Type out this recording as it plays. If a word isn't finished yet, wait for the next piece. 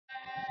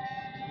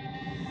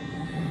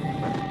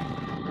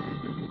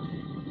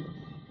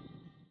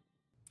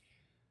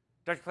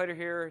Dr. Claytor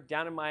here,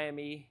 down in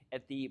Miami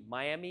at the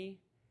Miami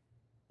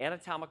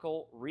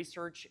Anatomical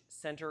Research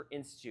Center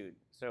Institute.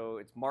 So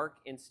it's MARC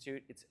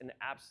Institute. It's an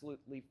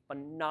absolutely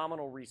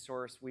phenomenal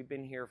resource. We've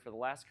been here for the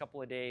last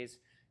couple of days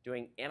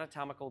doing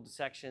anatomical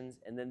dissections,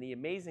 and then the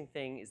amazing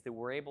thing is that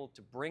we're able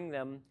to bring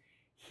them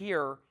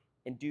here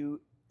and do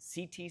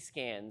CT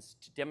scans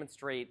to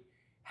demonstrate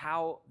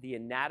how the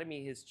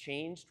anatomy has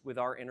changed with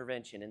our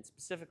intervention. And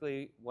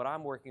specifically, what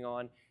I'm working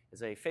on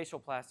as a facial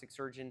plastic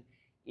surgeon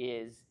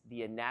is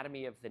the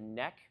anatomy of the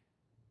neck.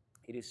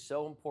 It is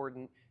so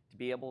important to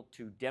be able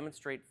to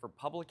demonstrate for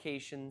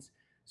publications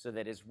so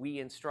that as we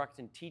instruct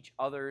and teach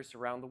others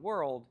around the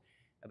world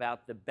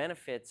about the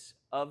benefits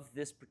of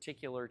this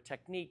particular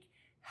technique,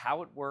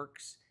 how it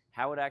works,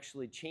 how it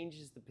actually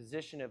changes the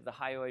position of the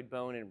hyoid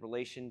bone in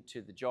relation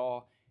to the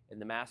jaw and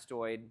the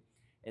mastoid.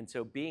 And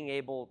so being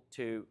able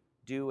to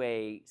do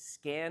a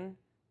scan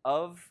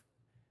of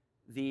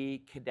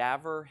the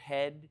cadaver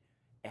head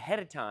ahead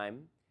of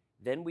time,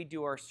 then we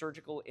do our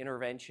surgical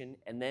intervention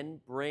and then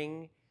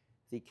bring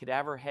the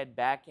cadaver head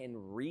back and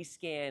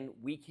rescan,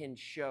 we can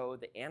show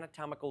the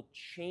anatomical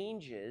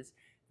changes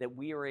that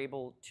we are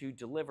able to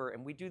deliver.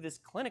 And we do this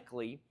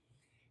clinically,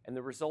 and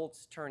the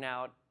results turn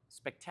out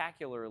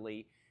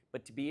spectacularly.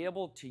 But to be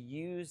able to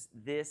use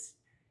this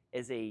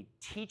as a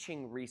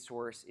teaching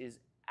resource is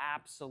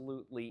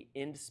absolutely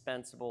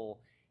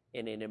indispensable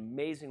in an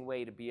amazing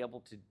way to be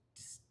able to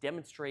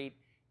demonstrate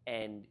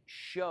and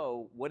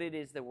show what it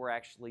is that we're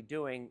actually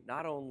doing,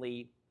 not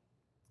only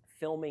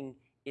filming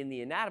in the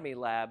anatomy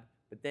lab,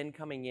 but then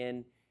coming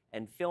in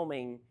and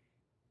filming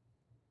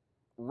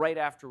right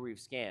after we've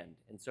scanned.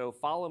 And so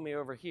follow me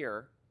over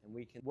here, and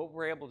what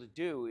we're able to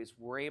do is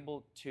we're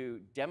able to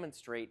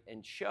demonstrate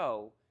and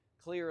show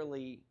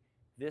clearly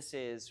this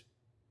is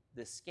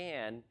the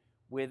scan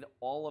with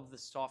all of the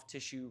soft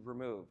tissue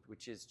removed,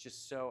 which is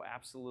just so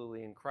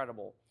absolutely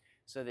incredible,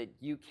 so that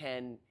you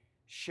can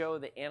show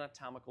the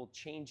anatomical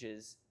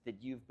changes that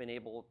you've been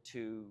able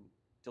to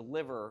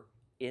deliver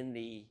in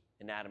the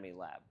anatomy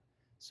lab.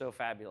 So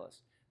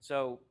fabulous.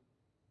 So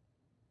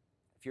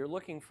if you're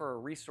looking for a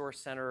resource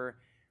center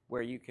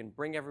where you can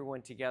bring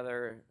everyone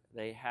together,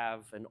 they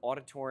have an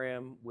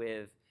auditorium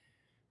with,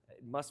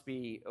 it must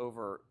be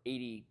over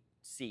 80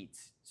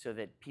 seats so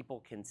that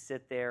people can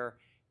sit there.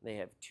 They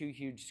have 2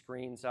 huge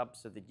screens up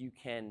so that you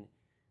can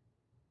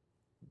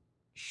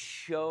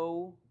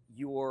show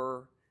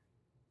your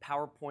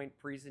PowerPoint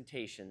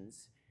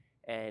presentations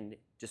and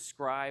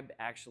describe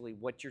actually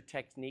what your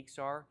techniques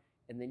are,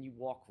 and then you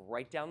walk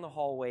right down the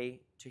hallway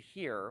to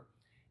here,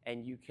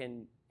 and you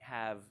can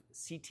have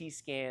CT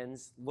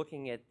scans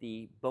looking at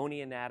the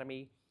bony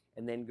anatomy,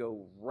 and then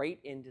go right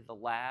into the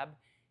lab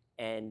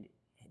and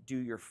do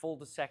your full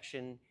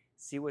dissection,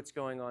 see what's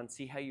going on,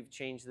 see how you've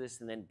changed this,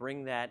 and then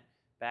bring that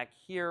back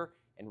here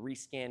and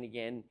rescan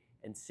again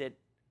and sit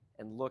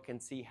and look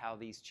and see how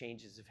these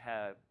changes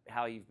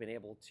how you've been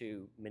able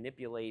to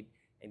manipulate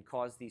and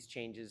cause these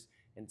changes,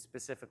 and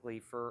specifically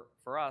for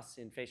us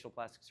in facial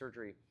plastic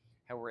surgery,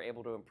 how we're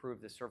able to improve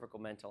the cervical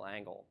mental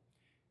angle.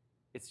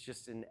 It's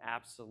just an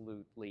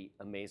absolutely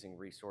amazing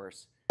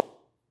resource.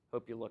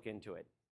 Hope you look into it.